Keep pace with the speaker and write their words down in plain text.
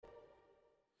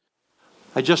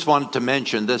I just wanted to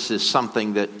mention, this is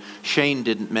something that Shane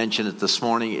didn't mention it this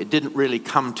morning. It didn't really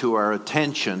come to our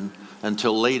attention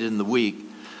until late in the week.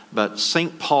 But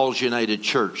St. Paul's United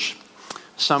Church,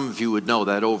 some of you would know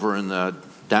that, over in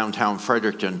downtown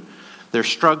Fredericton, they're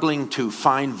struggling to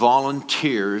find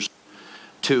volunteers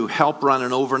to help run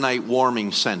an overnight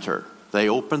warming center. They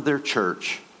opened their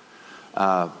church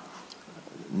 9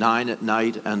 at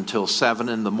night until 7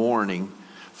 in the morning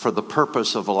for the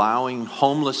purpose of allowing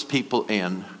homeless people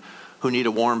in who need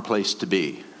a warm place to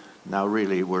be. Now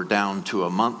really we're down to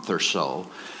a month or so,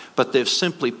 but they've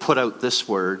simply put out this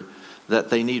word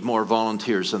that they need more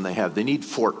volunteers than they have. They need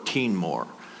 14 more.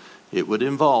 It would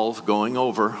involve going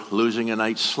over, losing a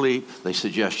night's sleep. They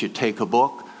suggest you take a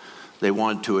book. They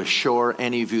want to assure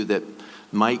any of you that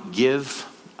might give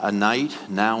a night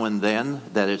now and then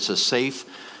that it's a safe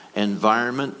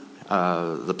environment.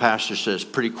 The pastor says,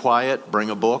 pretty quiet, bring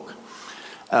a book.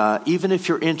 Even if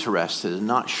you're interested and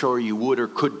not sure you would or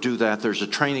could do that, there's a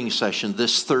training session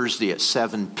this Thursday at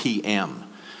 7 p.m.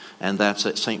 And that's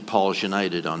at St. Paul's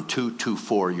United on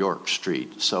 224 York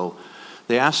Street. So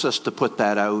they asked us to put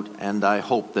that out, and I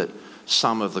hope that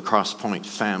some of the Cross Point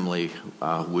family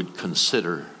would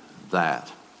consider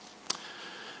that.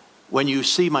 When you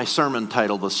see my sermon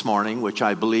title this morning, which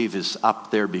I believe is up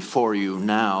there before you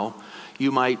now,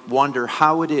 you might wonder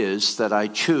how it is that I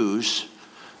choose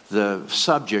the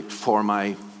subject for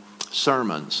my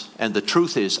sermons. And the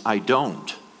truth is, I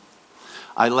don't.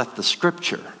 I let the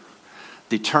Scripture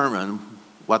determine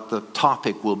what the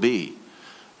topic will be.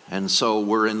 And so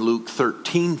we're in Luke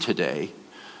 13 today.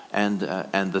 And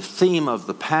the theme of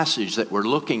the passage that we're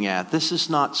looking at, this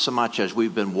is not so much as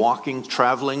we've been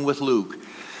traveling with Luke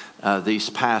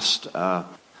these past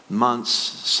months.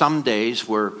 Some days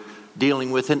we're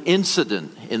dealing with an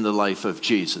incident in the life of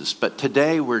Jesus. But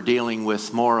today we're dealing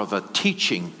with more of a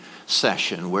teaching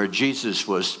session where Jesus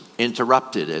was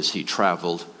interrupted as he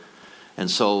traveled.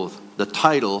 And so the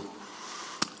title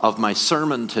of my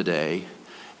sermon today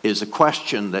is a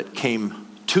question that came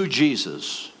to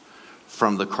Jesus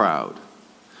from the crowd.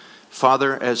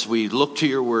 Father, as we look to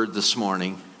your word this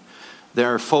morning,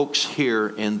 there are folks here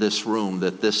in this room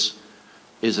that this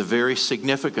is a very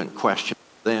significant question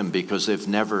for them because they've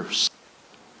never seen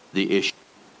the issue.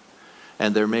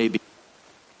 And there may be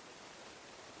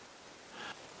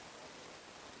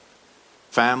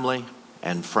family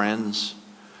and friends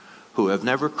who have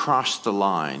never crossed the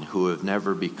line, who have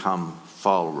never become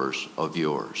followers of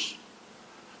yours.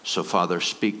 So, Father,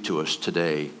 speak to us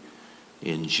today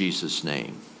in Jesus'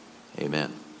 name.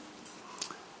 Amen.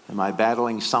 Am I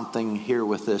battling something here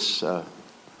with this,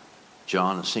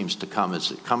 John? It seems to come.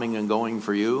 Is it coming and going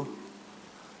for you?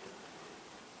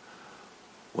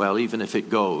 Well, even if it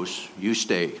goes, you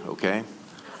stay, okay?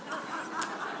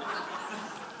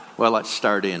 Well, let's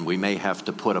start in. We may have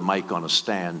to put a mic on a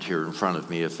stand here in front of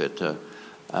me if it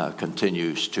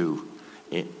continues to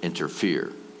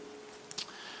interfere.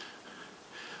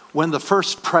 When the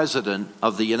first president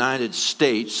of the United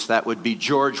States, that would be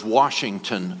George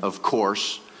Washington, of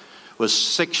course, was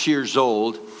 6 years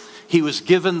old, he was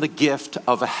given the gift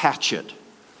of a hatchet.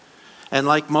 And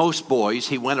like most boys,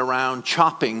 he went around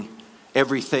chopping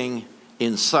everything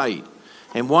in sight.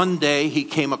 And one day he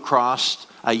came across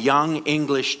a young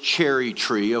English cherry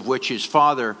tree of which his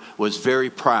father was very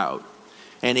proud.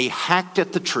 And he hacked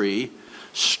at the tree,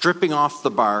 stripping off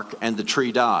the bark, and the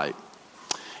tree died.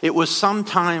 It was some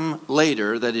time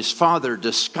later that his father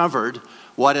discovered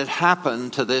what had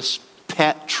happened to this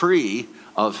pet tree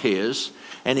of his,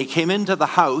 and he came into the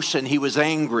house and he was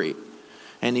angry.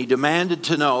 And he demanded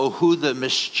to know who the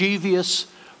mischievous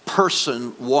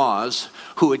person was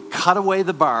who had cut away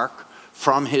the bark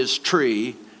from his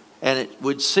tree, and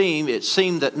it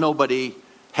seemed that nobody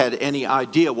had any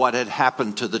idea what had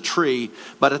happened to the tree.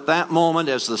 But at that moment,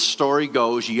 as the story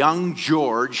goes, young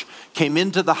George came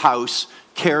into the house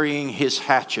carrying his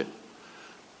hatchet.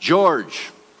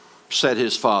 "George," said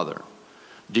his father,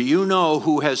 "do you know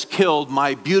who has killed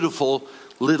my beautiful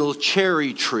little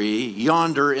cherry tree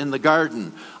yonder in the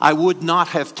garden? I would not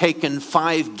have taken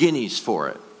 5 guineas for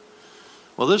it."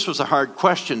 Well, this was a hard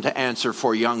question to answer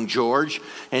for young George,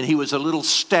 and he was a little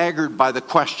staggered by the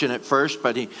question at first,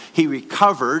 but he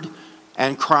recovered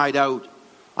and cried out,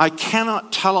 "I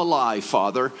cannot tell a lie,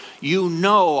 Father. You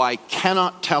know I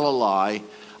cannot tell a lie.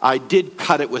 I did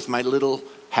cut it with my little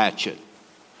hatchet."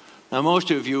 Now,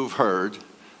 most of you have heard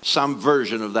some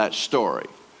version of that story.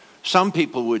 Some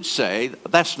people would say,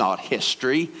 that's not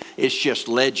history. It's just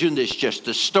legend. It's just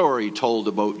a story told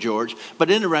about George. But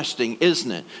interesting,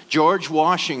 isn't it? George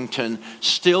Washington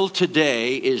still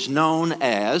today is known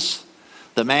as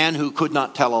the man who could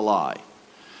not tell a lie.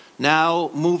 Now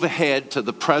move ahead to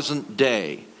the present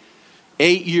day.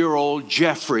 8-year-old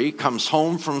Jeffrey comes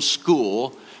home from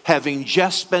school having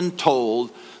just been told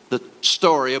the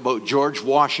story about George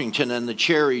Washington and the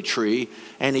cherry tree,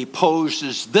 and he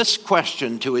poses this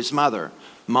question to his mother.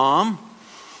 Mom,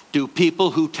 do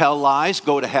people who tell lies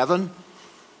go to heaven?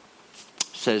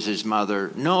 Says his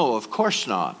mother, no, of course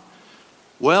not.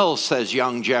 Well, says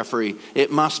young Jeffrey,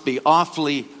 it must be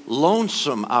awfully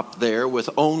lonesome up there with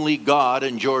only God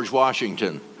and George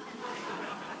Washington.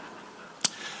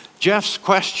 Jeff's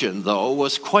question, though,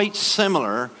 was quite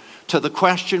similar to the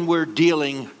question we're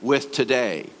dealing with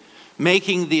today,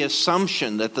 making the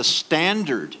assumption that the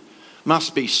standard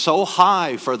must be so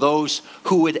high for those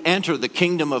who would enter the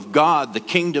kingdom of God, the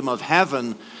kingdom of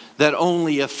heaven, that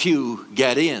only a few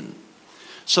get in.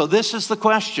 So this is the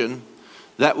question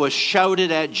that was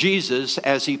shouted at Jesus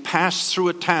as he passed through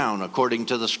a town, according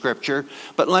to the scripture.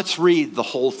 But let's read the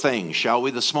whole thing, shall we,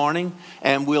 this morning?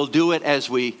 And we'll do it as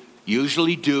we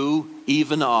usually do,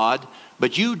 even odd.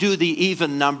 But you do the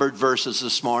even-numbered verses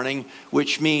this morning,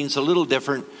 which means a little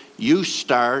different. You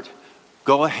start.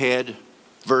 Go ahead.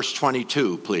 Verse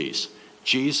 22, please.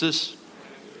 Jesus.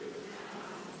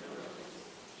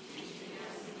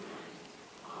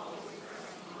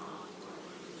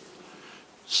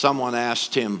 Someone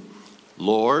asked him,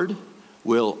 Lord,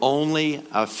 will only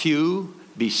a few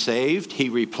be saved? He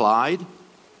replied,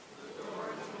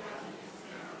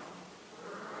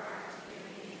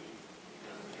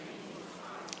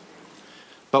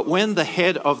 but when the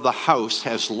head of the house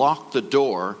has locked the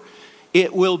door,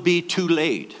 it will be too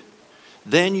late.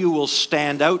 Then you will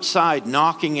stand outside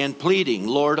knocking and pleading,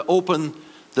 Lord, open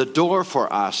the door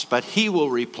for us. But he will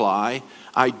reply,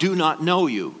 I do not know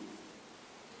you.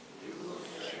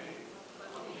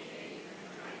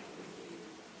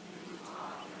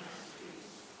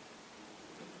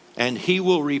 And he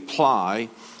will reply,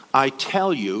 I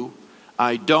tell you,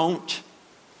 I don't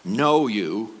know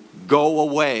you. Go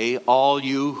away, all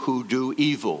you who do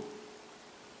evil.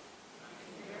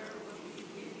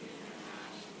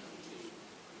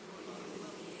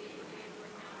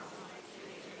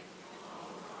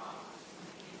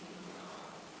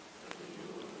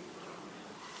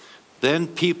 Then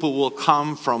people will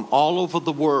come from all over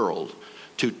the world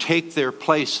to take their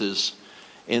places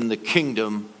in the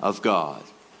kingdom of God.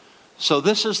 So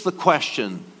this is the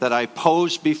question that I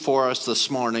posed before us this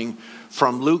morning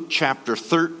from Luke chapter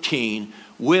 13.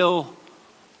 Will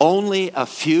only a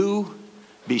few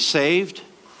be saved?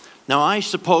 Now I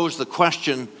suppose the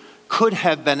question could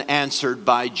have been answered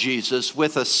by Jesus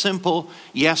with a simple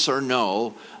yes or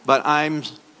no, but I'm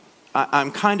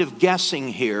kind of guessing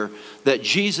here that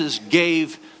Jesus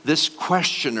gave this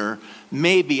questioner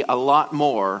maybe a lot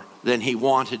more than he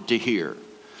wanted to hear.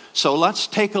 So let's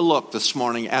take a look this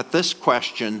morning at this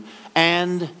question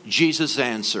and Jesus'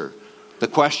 answer. The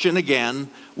question again,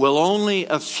 will only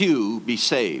a few be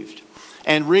saved?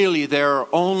 And really there are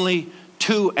only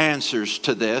two answers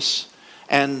to this.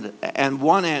 And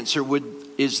one answer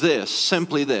is this,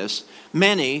 simply this.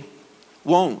 Many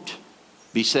won't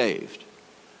be saved.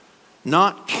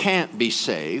 Not can't be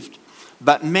saved,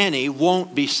 but many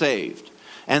won't be saved.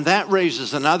 And that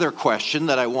raises another question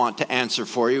that I want to answer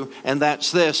for you, and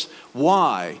that's this.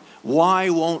 Why? Why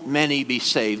won't many be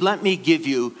saved? Let me give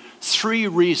you 3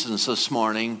 reasons this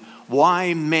morning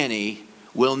why many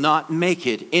will not make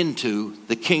it into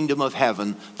the kingdom of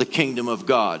heaven, the kingdom of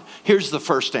God. Here's the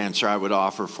first answer I would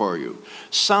offer for you.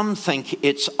 Some think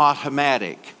it's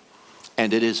automatic,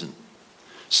 and it isn't.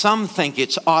 Some think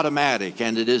it's automatic,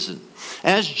 and it isn't.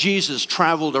 As Jesus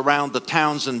traveled around the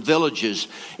towns and villages,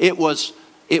 it was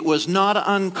not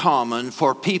uncommon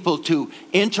for people to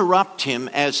interrupt him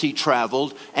as he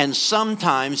traveled, and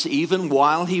sometimes even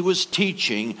while he was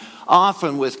teaching,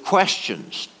 often with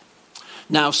questions.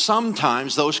 Now,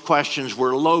 sometimes those questions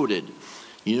were loaded.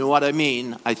 You know what I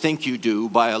mean? I think you do,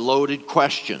 by loaded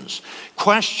questions.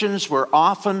 Questions were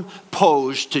often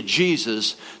posed to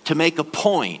Jesus to make a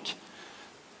point.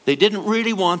 They didn't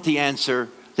really want the answer.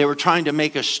 They were trying to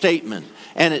make a statement.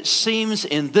 And it seems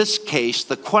in this case,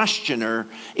 the questioner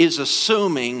is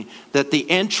assuming that the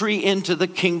entry into the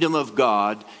kingdom of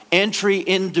God, entry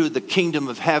into the kingdom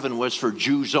of heaven was for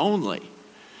Jews only.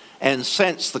 And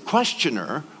since the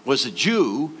questioner was a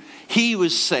Jew, he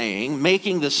was saying,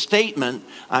 making the statement,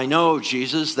 I know,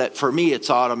 Jesus, that for me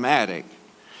it's automatic.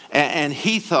 And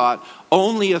he thought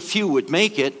only a few would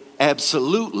make it,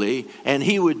 absolutely, and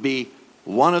he would be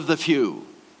one of the few.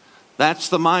 That's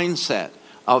the mindset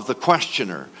of the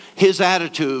questioner. His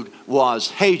attitude was,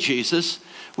 hey, Jesus,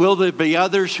 will there be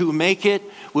others who make it?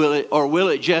 Will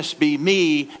it just be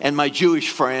me and my Jewish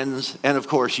friends and, of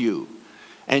course, you?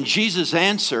 And Jesus'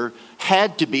 answer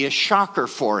had to be a shocker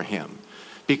for him,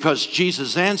 because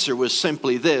Jesus' answer was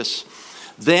simply this: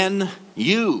 then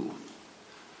you,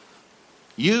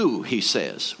 he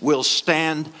says, will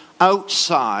stand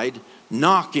outside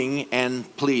knocking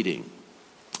and pleading.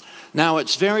 Now,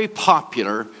 it's very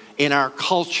popular in our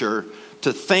culture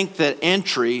to think that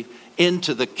entry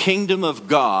into the kingdom of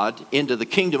God, into the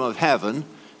kingdom of heaven,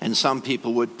 and some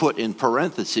people would put in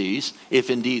parentheses, if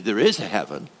indeed there is a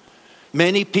heaven,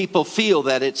 many people feel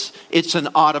that it's an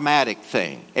automatic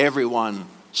thing. Everyone,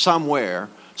 somewhere,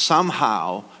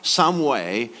 somehow, some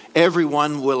way,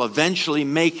 everyone will eventually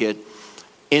make it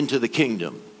into the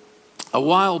kingdom. A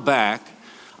while back,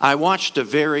 I watched a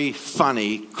very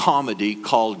funny comedy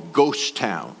called Ghost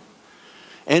Town.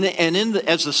 And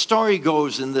as the story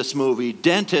goes in this movie,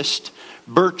 dentist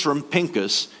Bertram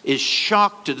Pincus is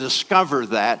shocked to discover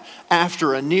that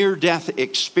after a near-death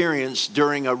experience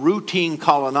during a routine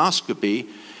colonoscopy,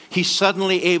 he's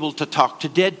suddenly able to talk to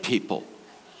dead people.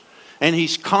 And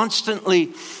he's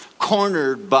constantly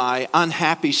cornered by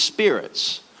unhappy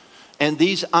spirits. And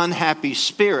these unhappy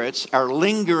spirits are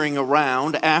lingering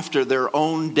around after their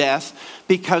own death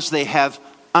because they have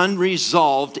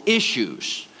unresolved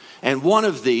issues. And one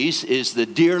of these is the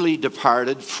dearly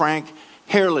departed Frank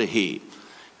Herlihy.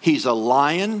 He's a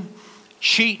lying,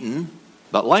 cheating,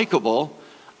 but likable,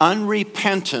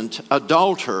 unrepentant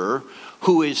adulterer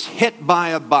who is hit by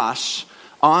a bus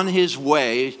on his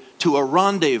way to a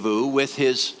rendezvous with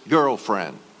his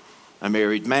girlfriend, a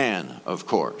married man, of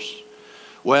course.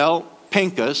 Well,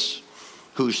 Pincus,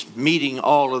 who's meeting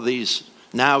all of these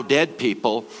now dead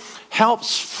people,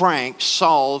 helps Frank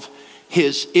solve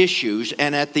his issues,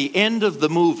 and at the end of the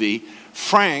movie,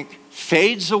 Frank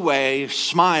fades away,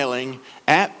 smiling,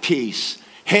 at peace,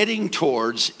 heading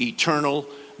towards eternal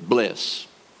bliss.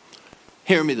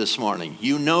 Hear me this morning.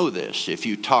 You know this if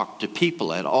you talk to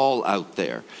people at all out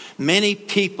there. Many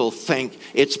people think,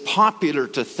 it's popular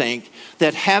to think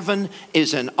that heaven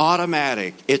is an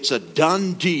automatic, it's a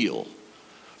done deal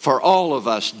for all of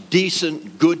us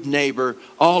decent, good neighbor,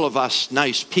 all of us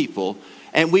nice people.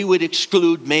 And we would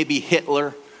exclude maybe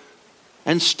Hitler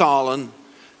and Stalin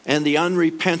and the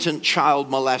unrepentant child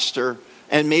molester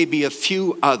and maybe a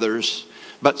few others.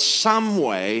 But some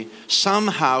way,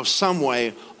 somehow, some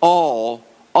way, all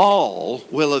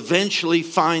will eventually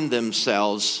find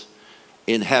themselves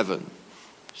in heaven.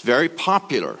 It's very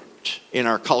popular in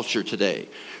our culture today.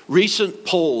 Recent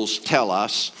polls tell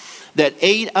us that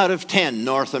 8 out of 10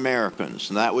 North Americans,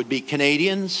 and that would be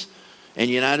Canadians and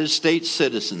United States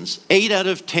citizens, 8 out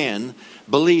of 10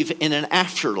 believe in an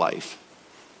afterlife.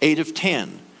 8 of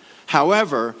 10.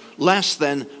 However, less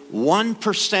than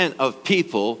 1% of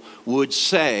people would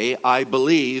say, I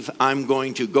believe I'm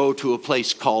going to go to a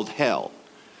place called hell.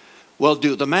 Well,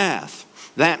 do the math.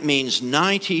 That means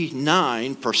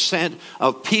 99%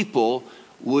 of people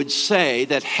would say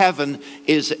that heaven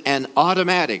is an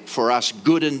automatic for us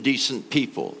good and decent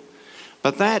people.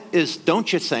 But that is,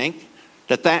 don't you think,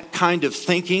 that kind of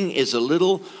thinking is a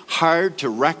little hard to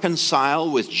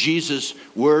reconcile with Jesus'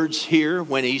 words here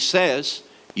when he says,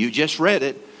 you just read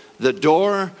it, the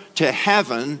door to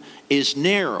heaven is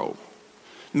narrow.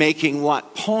 Making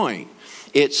what point?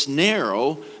 It's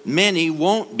narrow, many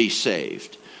won't be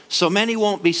saved. So many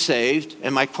won't be saved,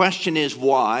 and my question is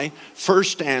why?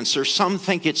 First answer, some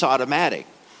think it's automatic.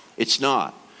 It's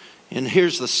not. And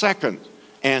here's the second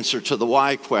answer to the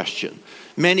why question.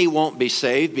 Many won't be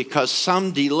saved because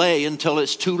some delay until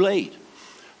it's too late,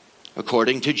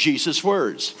 according to Jesus'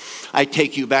 words. I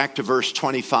take you back to verse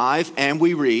 25, and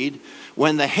we read,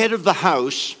 when the head of the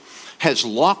house has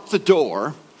locked the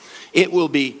door, it will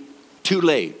be too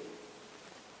late.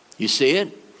 You see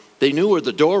it? They knew where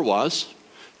the door was.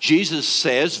 Jesus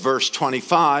says, verse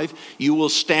 25, you will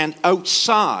stand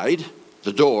outside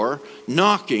the door,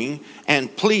 knocking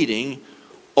and pleading,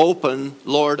 open,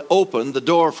 Lord, open the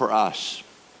door for us.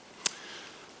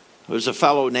 There was a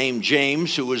fellow named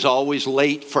James who was always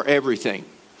late for everything.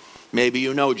 Maybe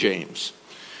you know James.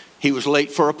 He was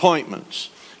late for appointments.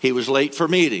 He was late for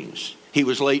meetings. He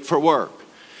was late for work.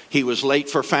 He was late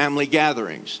for family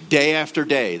gatherings. Day after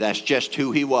day, that's just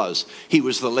who he was. He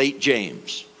was the late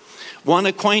James. One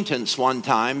acquaintance one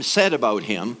time said about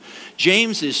him,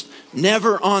 James is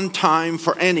never on time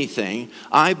for anything.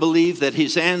 I believe that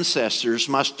his ancestors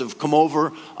must have come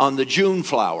over on the June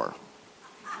flower.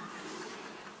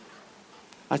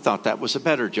 I thought that was a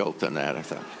better joke than that, I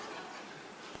thought.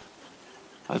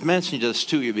 I've mentioned this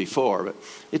to you before, but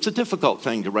it's a difficult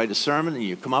thing to write a sermon and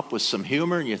you come up with some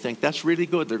humor and you think, that's really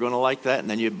good, they're going to like that, and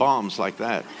then you bombs like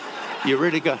that. You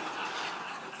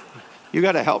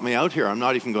got to help me out here. I'm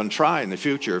not even going to try in the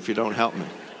future if you don't help me.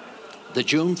 The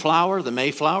June flower, the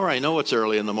Mayflower, I know it's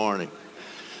early in the morning.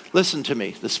 Listen to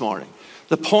me this morning.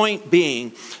 The point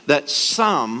being that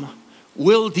some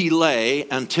will delay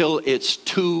until it's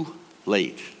too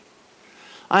late.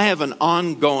 I have an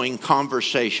ongoing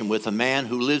conversation with a man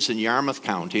who lives in Yarmouth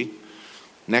County.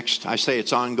 I say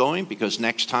it's ongoing because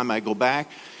next time I go back,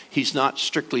 he's not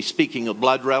strictly speaking a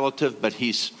blood relative, but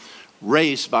he's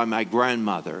raised by my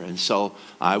grandmother. And so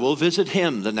I will visit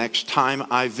him the next time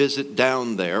I visit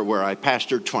down there where I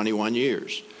pastored 21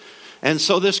 years. And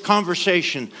so this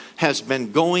conversation has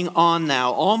been going on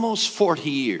now almost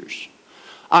 40 years.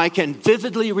 I can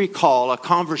vividly recall a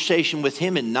conversation with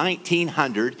him in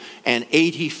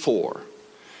 1984.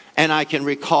 And I can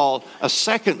recall a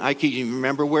second, I can even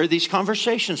remember where these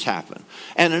conversations happened.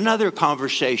 And another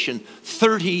conversation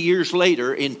 30 years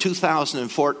later in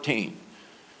 2014.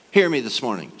 Hear me this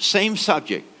morning. Same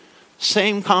subject,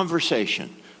 same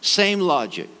conversation, same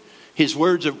logic. His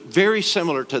words are very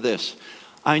similar to this.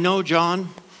 I know, John,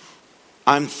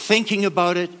 I'm thinking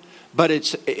about it, but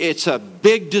it's a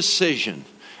big decision.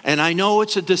 And I know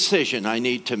it's a decision I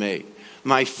need to make.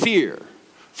 My fear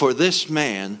for this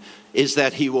man is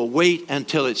that he will wait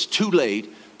until it's too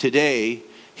late. Today,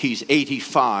 he's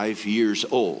 85 years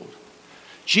old.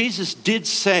 Jesus did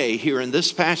say here in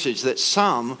this passage that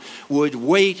some would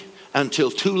wait until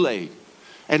too late.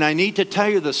 And I need to tell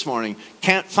you this morning,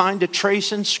 can't find a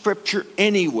trace in Scripture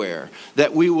anywhere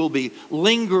that we will be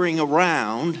lingering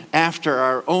around after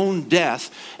our own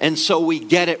death, and so we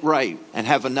get it right and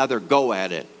have another go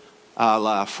at it, a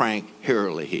la Frank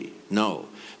Hurley. No.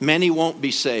 Many won't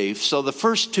be saved. So the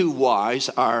first two whys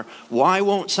are, why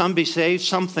won't some be saved?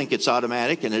 Some think it's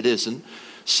automatic, and it isn't.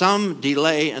 Some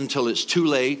delay until it's too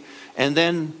late. And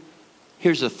then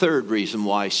here's a third reason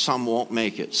why some won't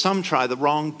make it. Some try the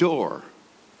wrong door.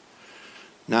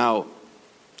 Now,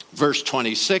 verse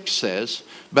 26 says,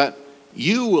 but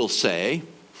you will say,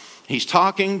 he's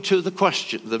talking to the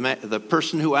question, the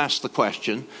person who asked the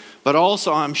question, but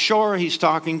also I'm sure he's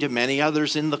talking to many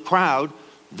others in the crowd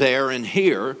there and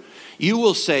here. You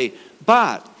will say,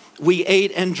 but we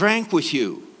ate and drank with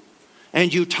you,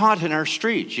 and you taught in our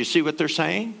streets. You see what they're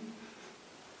saying?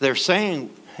 They're saying,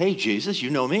 hey, Jesus,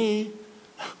 you know me.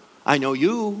 I know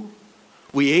you.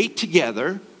 We ate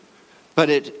together.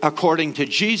 But according to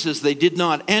Jesus, they did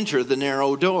not enter the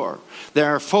narrow door.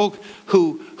 There are folk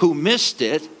who missed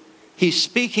it. He's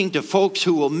speaking to folks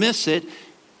who will miss it.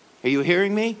 Are you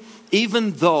hearing me?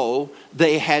 Even though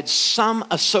they had some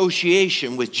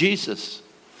association with Jesus.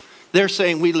 They're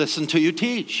saying, we listened to you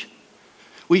teach.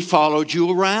 We followed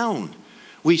you around.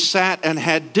 We sat and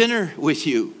had dinner with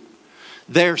you.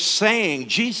 They're saying,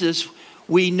 Jesus,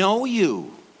 we know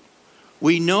you.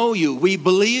 We know you. We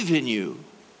believe in you.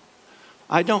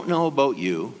 I don't know about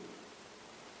you.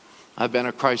 I've been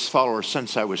a Christ follower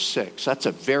since I was 6. That's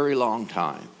a very long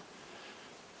time.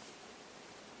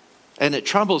 And it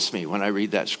troubles me when I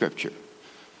read that scripture.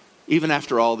 Even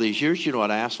after all these years, you know what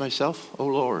I ask myself? Oh,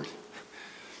 Lord,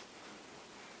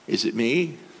 is it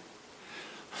me?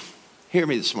 Hear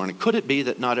me this morning. Could it be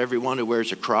that not everyone who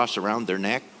wears a cross around their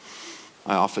neck,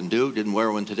 I often do, didn't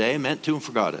wear one today, meant to and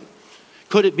forgot it?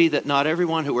 Could it be that not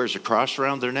everyone who wears a cross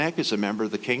around their neck is a member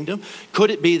of the kingdom?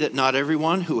 Could it be that not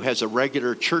everyone who has a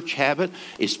regular church habit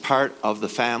is part of the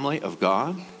family of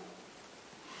God?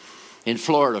 In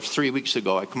Florida 3 weeks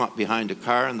ago, I come up behind a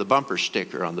car and the bumper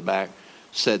sticker on the back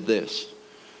said this: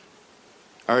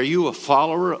 are you a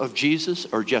follower of Jesus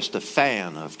or just a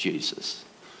fan of Jesus?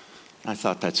 I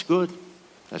thought, that's good.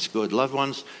 That's good. Loved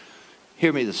ones,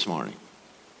 hear me this morning.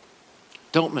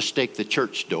 Don't mistake the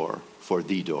church door for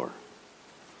the door.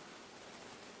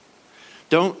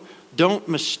 Don't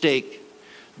mistake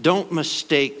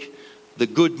the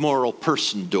good moral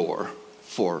person door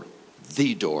for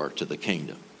the door to the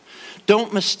kingdom.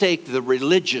 Don't mistake the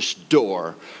religious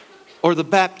door or the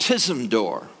baptism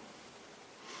door.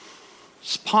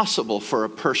 It's possible for a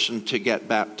person to get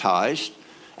baptized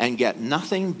and get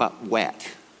nothing but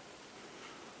wet.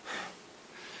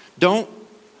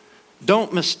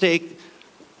 Don't mistake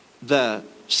the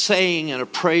saying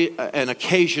an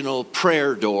occasional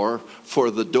prayer door for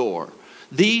the door.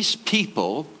 These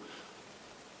people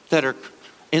that are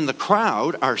in the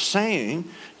crowd are saying,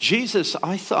 Jesus,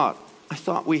 I thought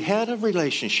we had a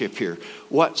relationship here.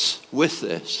 What's with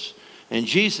this? And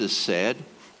Jesus said,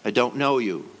 I don't know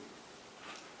you.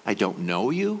 I don't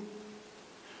know you?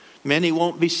 Many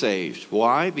won't be saved.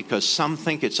 Why? Because some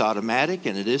think it's automatic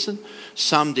and it isn't.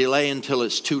 Some delay until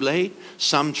it's too late.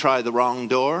 Some try the wrong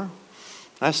door.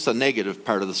 That's the negative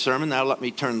part of the sermon. Now let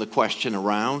me turn the question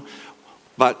around.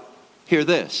 But hear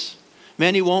this.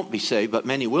 Many won't be saved, but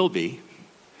many will be.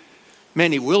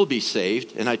 Many will be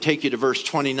saved. And I take you to verse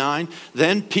 29.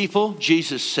 Then people,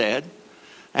 Jesus said,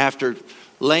 after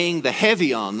laying the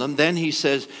heavy on them, then he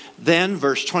says, then,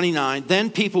 verse 29,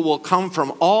 then people will come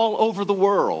from all over the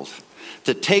world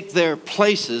to take their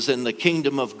places in the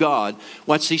kingdom of God.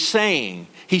 What's he saying?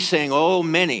 He's saying, oh,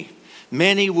 many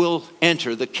will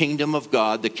enter the kingdom of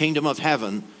God, the kingdom of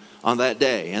heaven on that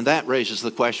day. And that raises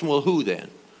the question, well, who then?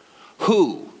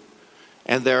 Who?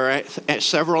 And there are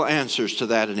several answers to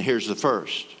that, and here's the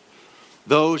first.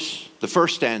 The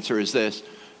first answer is this: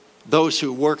 those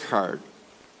who work hard.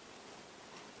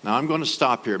 Now I'm going to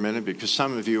stop here a minute because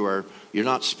some of you're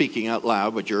not speaking out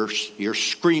loud, but you're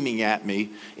screaming at me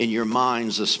in your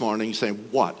minds this morning saying,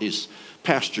 what is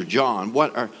Pastor John?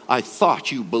 I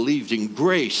thought you believed in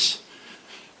grace.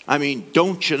 I mean,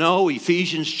 don't you know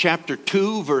Ephesians chapter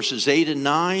 2 verses 8 and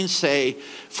 9 say,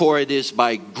 for it is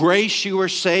by grace you are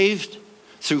saved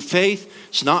through faith.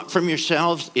 It's not from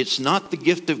yourselves. It's not the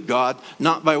gift of God,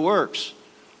 not by works.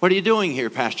 What are you doing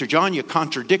here, Pastor John? You're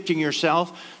contradicting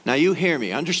yourself. Now you hear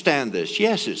me. Understand this.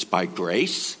 Yes, it's by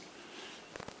grace.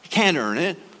 You can't earn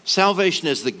it. Salvation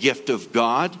is the gift of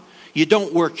God. You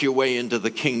don't work your way into the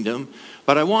kingdom.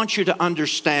 But I want you to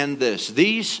understand this.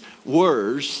 These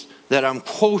words that I'm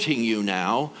quoting you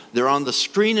now, they're on the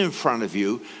screen in front of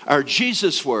you, are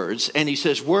Jesus' words. And he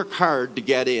says, work hard to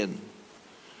get in.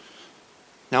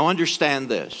 Now understand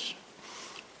this.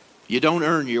 You don't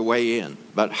earn your way in,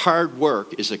 but hard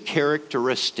work is a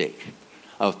characteristic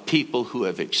of people who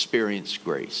have experienced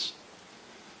grace.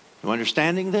 You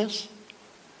understanding this?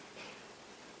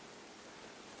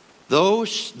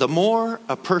 The more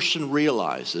a person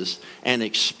realizes and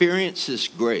experiences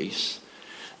grace,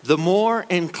 the more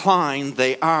inclined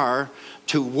they are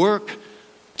to work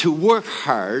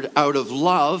hard out of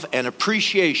love and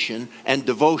appreciation and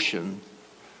devotion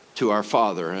to our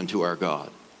Father and to our God.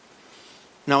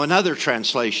 Now another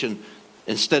translation,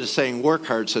 instead of saying work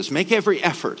hard, says make every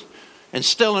effort. And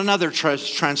still another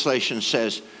translation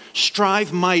says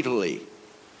strive mightily.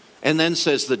 And then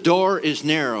says the door is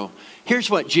narrow. Here's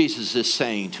what Jesus is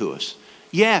saying to us.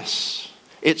 Yes,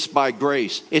 it's by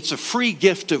grace. It's a free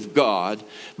gift of God.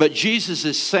 But Jesus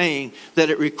is saying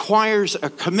that it requires a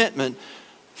commitment.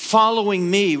 Following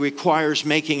me requires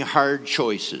making hard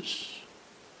choices.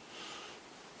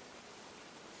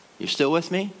 You still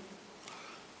with me?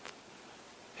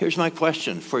 Here's my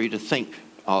question for you to think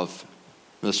of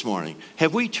this morning.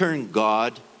 Have we turned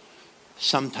God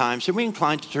sometimes, are we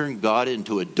inclined to turn God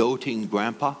into a doting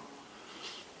grandpa?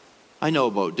 I know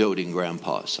about doting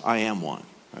grandpas. I am one,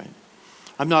 right?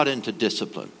 I'm not into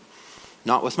discipline.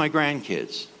 Not with my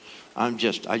grandkids. I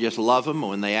just love them.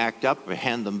 When they act up, I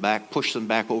hand them back, push them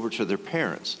back over to their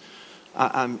parents.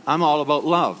 I'm all about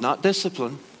love, not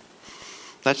discipline.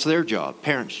 That's their job,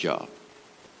 parents' job.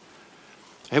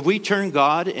 Have we turned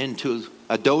God into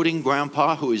a doting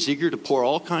grandpa who is eager to pour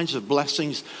all kinds of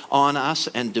blessings on us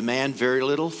and demand very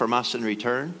little from us in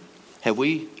return? Are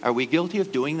we guilty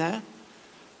of doing that?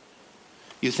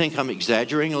 You think I'm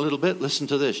exaggerating a little bit? Listen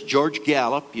to this. George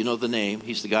Gallup, you know the name.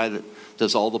 He's the guy that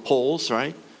does all the polls,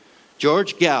 right?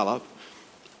 George Gallup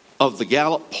of the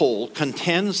Gallup poll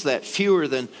contends that fewer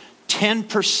than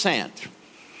 10%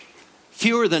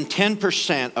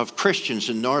 of Christians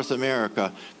in North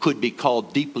America could be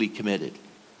called deeply committed.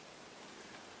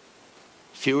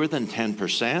 Fewer than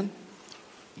 10%.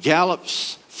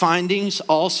 Gallup's findings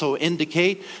also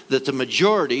indicate that the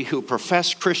majority who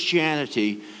profess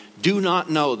Christianity do not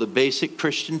know the basic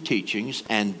Christian teachings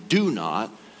and do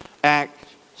not act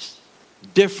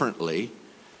differently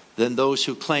than those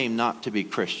who claim not to be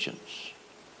Christians.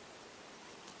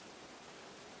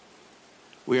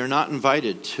 We are not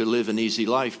invited to live an easy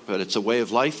life, but it's a way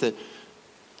of life that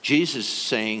Jesus is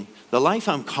saying, the life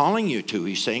I'm calling you to,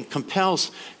 he's saying,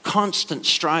 compels constant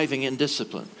striving and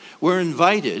discipline. We are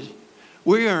invited,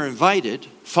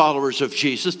 followers of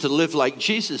Jesus, to live like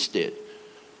Jesus did.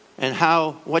 And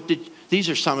these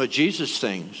are some of Jesus'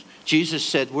 things. Jesus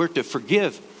said we're to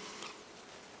forgive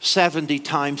 70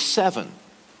 times 7.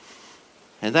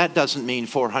 And that doesn't mean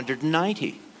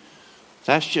 490.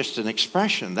 That's just an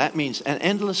expression. That means an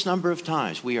endless number of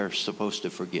times we are supposed to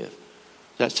forgive.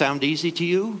 Does that sound easy to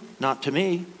you? Not to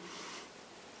me.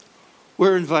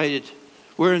 We're invited.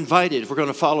 If we're going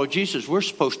to follow Jesus, we're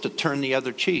supposed to turn the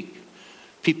other cheek.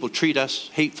 People treat us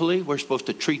hatefully. We're supposed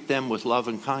to treat them with love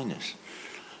and kindness.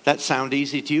 That sound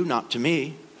easy to you? Not to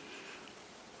me.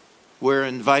 We're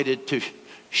invited to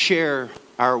share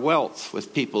our wealth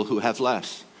with people who have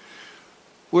less.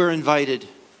 We're invited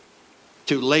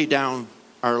to lay down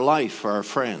our life for our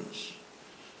friends.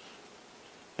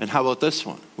 And how about this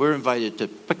one? We're invited to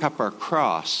pick up our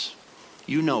cross.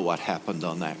 You know what happened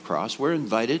on that cross. We're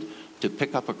invited to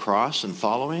pick up a cross and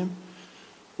follow him.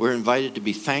 We're invited to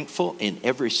be thankful in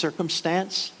every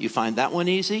circumstance. You find that one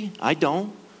easy? I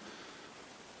don't.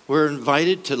 We're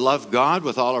invited to love God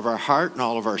with all of our heart and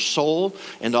all of our soul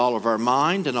and all of our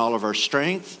mind and all of our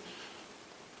strength.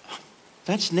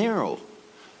 That's narrow.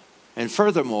 And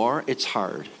furthermore, it's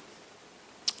hard.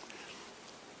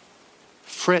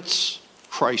 Fritz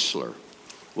Kreisler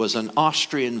was an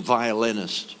Austrian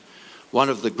violinist, one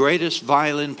of the greatest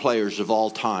violin players of all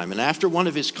time. And after one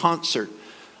of his concerts,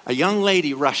 a young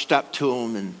lady rushed up to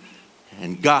him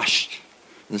and gushed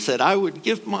and said, "I would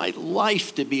give my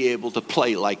life to be able to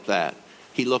play like that."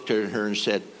 He looked at her and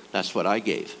said, "That's what I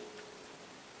gave."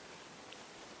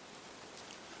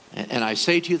 And I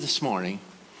say to you this morning,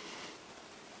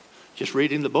 just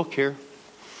reading the book here,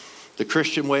 the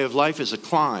Christian way of life is a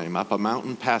climb up a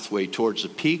mountain pathway towards a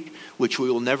peak which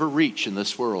we will never reach in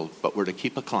this world, but we're to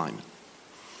keep a climbing.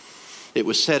 It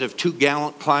was said of two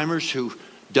gallant climbers who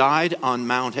died on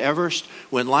Mount Everest,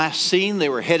 when last seen they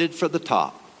were headed for the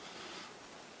top.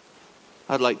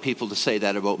 I'd like people to say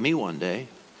that about me one day.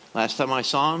 Last time I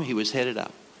saw him, he was headed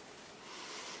up.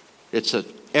 It's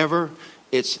ever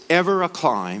a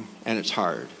climb, and it's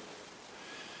hard.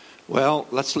 Well,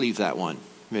 let's leave that one.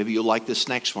 Maybe you'll like this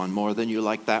next one more than you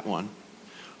like that one.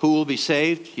 Who will be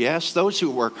saved? Yes, those who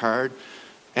work hard.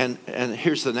 And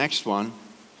here's the next one.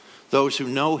 Those who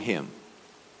know him.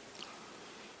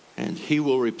 And he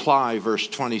will reply, verse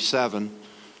 27,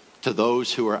 to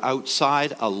those who are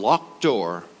outside a locked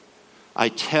door, "I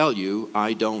tell you,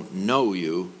 I don't know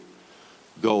you.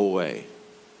 Go away."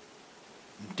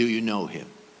 Do you know him?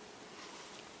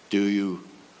 Do you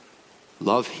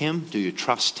love him? Do you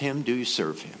trust him? Do you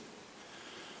serve him?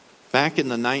 Back in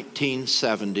the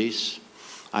 1970s,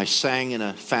 I sang in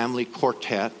a family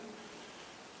quartet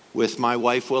with my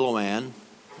wife, Willow Ann,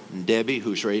 and Debbie,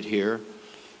 who's right here,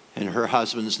 and her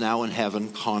husband's now in heaven,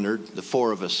 Conard. The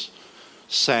four of us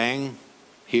sang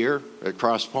here at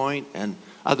Cross Point and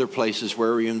other places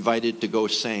where we were invited to go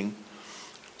sing.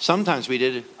 Sometimes we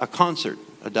did a concert,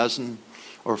 a dozen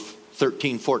or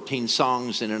 13, 14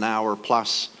 songs in an hour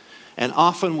plus. And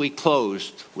often we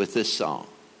closed with this song.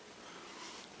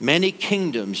 Many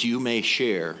kingdoms you may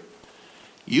share.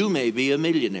 You may be a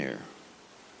millionaire,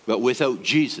 but without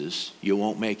Jesus, you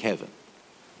won't make heaven.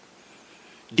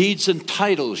 Deeds and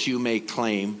titles you may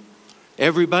claim.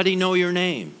 Everybody know your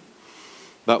name,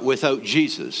 but without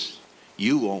Jesus,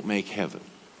 you won't make heaven.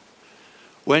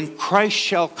 When Christ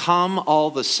shall come,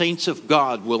 all the saints of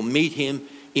God will meet him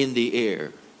in the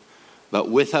air. But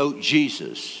without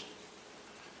Jesus,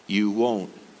 you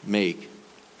won't make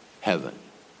heaven.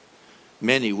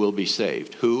 Many will be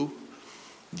saved. Who?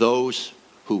 Those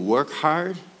who work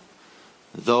hard,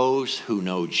 those who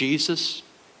know Jesus.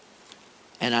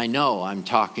 And I know I'm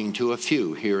talking to a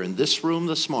few here in this room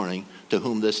this morning to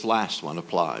whom this last one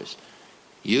applies.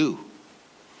 You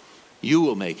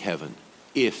will make heaven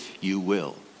if you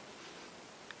will.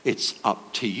 It's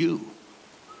up to you.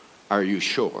 Are you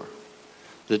sure?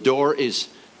 The door is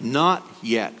not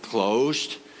yet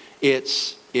closed.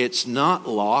 It's not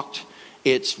locked.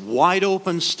 It's wide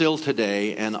open still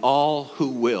today, and all who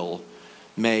will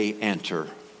may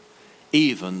enter,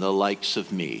 even the likes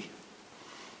of me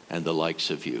and the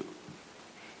likes of you.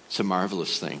 It's a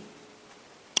marvelous thing.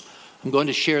 I'm going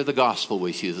to share the gospel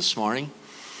with you this morning.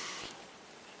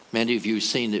 Many of you have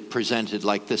seen it presented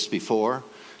like this before,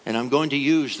 and I'm going to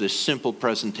use this simple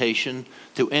presentation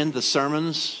to end the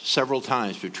sermons several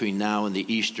times between now and the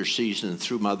Easter season and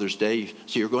through Mother's Day.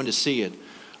 So you're going to see it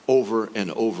over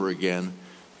and over again.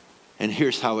 And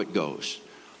here's how it goes.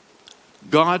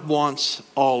 God wants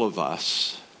all of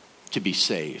us to be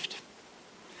saved.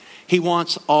 He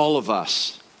wants all of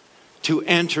us to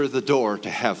enter the door to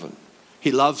heaven.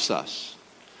 He loves us.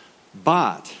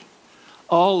 But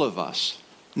all of us,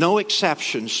 no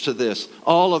exceptions to this,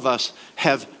 all of us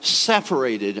have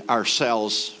separated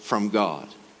ourselves from God.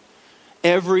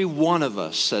 Every one of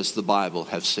us, says the Bible,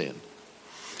 have sinned.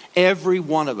 Every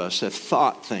one of us have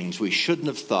thought things we shouldn't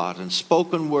have thought and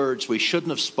spoken words we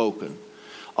shouldn't have spoken.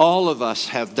 All of us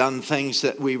have done things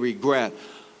that we regret.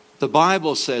 The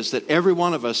Bible says that every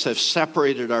one of us have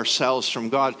separated ourselves from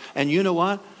God. And you know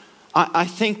what? I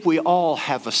think we all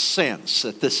have a sense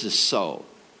that this is so.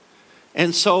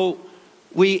 And so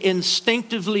we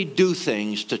instinctively do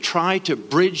things to try to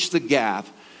bridge the gap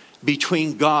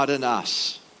between God and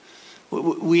us.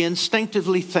 We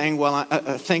instinctively think, well,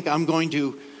 I think I'm going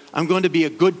to be a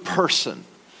good person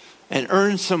and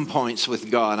earn some points with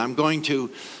God. I'm going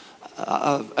to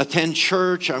attend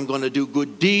church. I'm going to do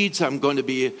good deeds. I'm going to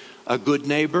be a good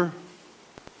neighbor.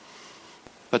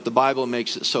 But the Bible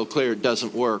makes it so clear it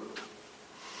doesn't work.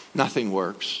 Nothing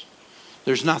works.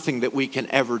 There's nothing that we can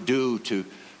ever do to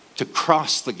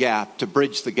cross the gap, to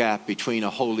bridge the gap between a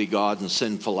holy God and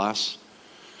sinful us.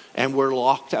 And we're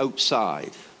locked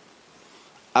outside.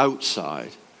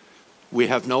 Outside. We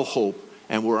have no hope,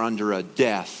 and we're under a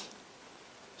death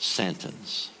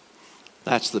sentence.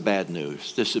 That's the bad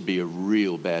news. This would be a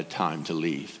real bad time to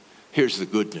leave. Here's the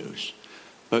good news.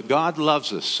 But God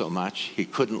loves us so much, he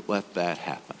couldn't let that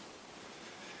happen.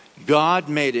 God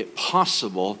made it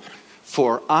possible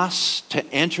for us to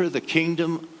enter the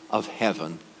kingdom of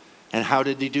heaven. And how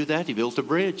did he do that? He built a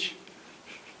bridge.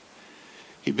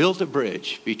 He built a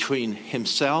bridge between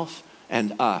himself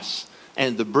and us.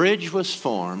 And the bridge was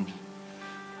formed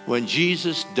when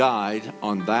Jesus died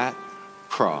on that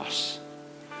cross.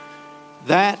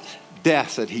 That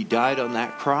death that he died on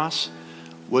that cross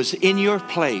was in your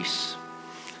place.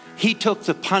 He took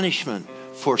the punishment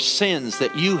for sins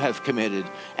that you have committed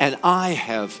and I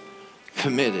have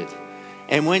committed.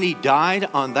 And when he died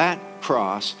on that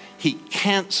cross, he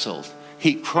canceled,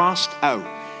 he crossed out,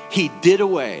 he did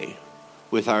away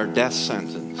with our death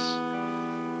sentence.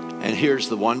 And here's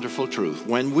the wonderful truth.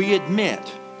 When we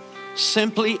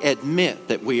simply admit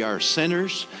that we are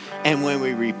sinners, and when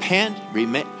we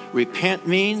repent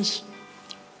means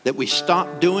that we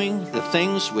stop doing the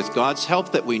things with God's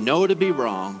help that we know to be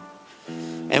wrong,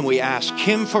 and we ask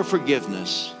him for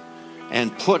forgiveness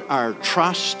and put our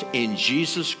trust in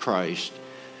Jesus Christ,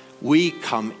 we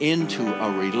come into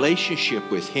a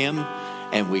relationship with him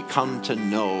and we come to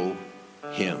know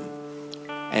him.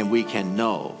 And we can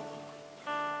know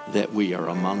that we are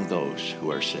among those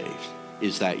who are saved.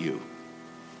 Is that you?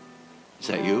 Is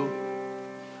that you?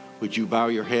 Would you bow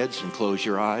your heads and close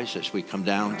your eyes as we come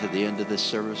down to the end of this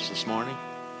service this morning?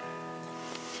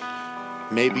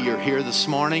 Maybe you're here this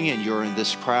morning and you're in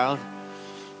this crowd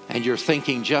and you're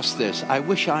thinking just this: I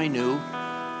wish I knew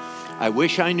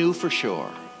for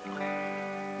sure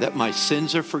that my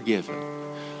sins are forgiven.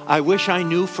 I wish I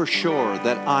knew for sure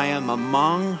that I am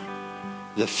among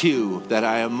the few, that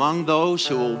I am among those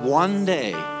who will one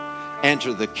day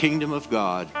enter the kingdom of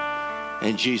God.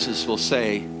 And Jesus will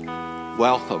say,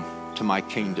 welcome to my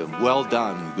kingdom. Well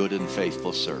done, good and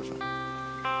faithful servant.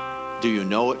 Do you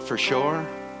know it for sure?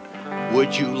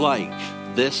 Would you like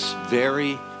this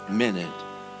very minute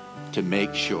to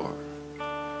make sure?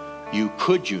 You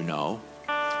know,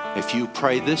 if you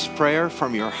pray this prayer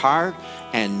from your heart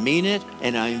and mean it,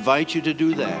 and I invite you to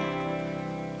do that.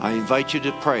 I invite you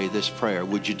to pray this prayer.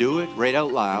 Would you do it? Right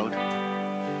out loud.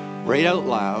 Right out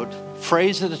loud.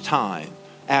 Phrase at a time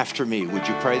after me. Would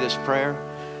you pray this prayer?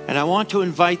 And I want to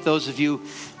invite those of you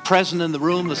present in the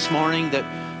room this morning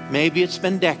that maybe it's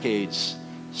been decades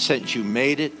since you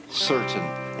made it certain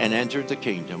and entered the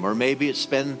kingdom. Or maybe it's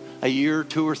been a year or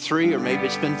two or three, or maybe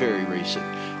it's been very recent.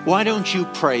 Why don't you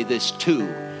pray this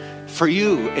too? For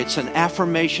you, it's an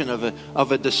affirmation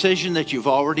of a decision that you've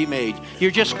already made.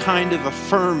 You're just kind of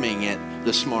affirming it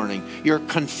this morning. You're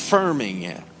confirming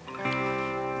it.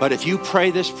 But if you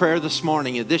pray this prayer this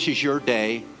morning, and this is your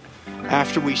day,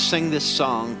 after we sing this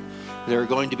song, there are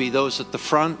going to be those at the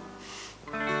front.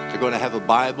 They're going to have a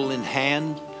Bible in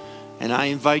hand. And I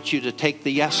invite you to take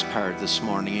the yes card this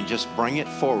morning and just bring it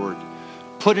forward.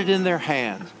 Put it in their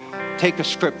hand. Take a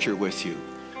scripture with you.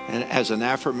 And as an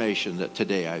affirmation that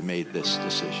today I made this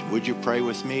decision. Would you pray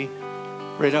with me?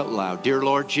 Right out loud. Dear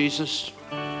Lord Jesus,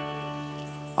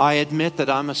 I admit that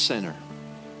I'm a sinner.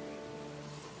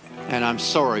 And I'm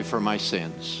sorry for my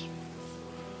sins.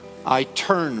 I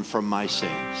turn from my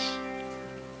sins.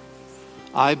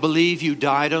 I believe you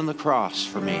died on the cross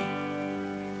for me.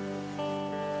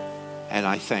 And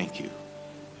I thank you.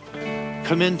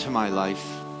 Come into my life.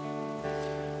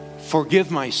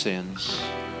 Forgive my sins.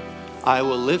 I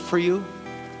will live for you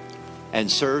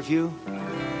and serve you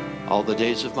all the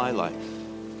days of my life.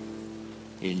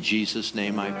 In Jesus'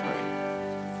 name I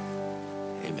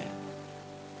pray. Amen.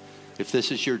 If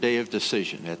this is your day of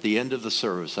decision, at the end of the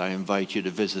service, I invite you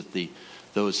to visit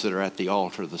those that are at the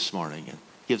altar this morning and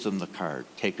give them the card.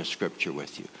 Take a scripture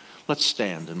with you. Let's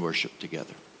stand and worship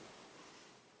together.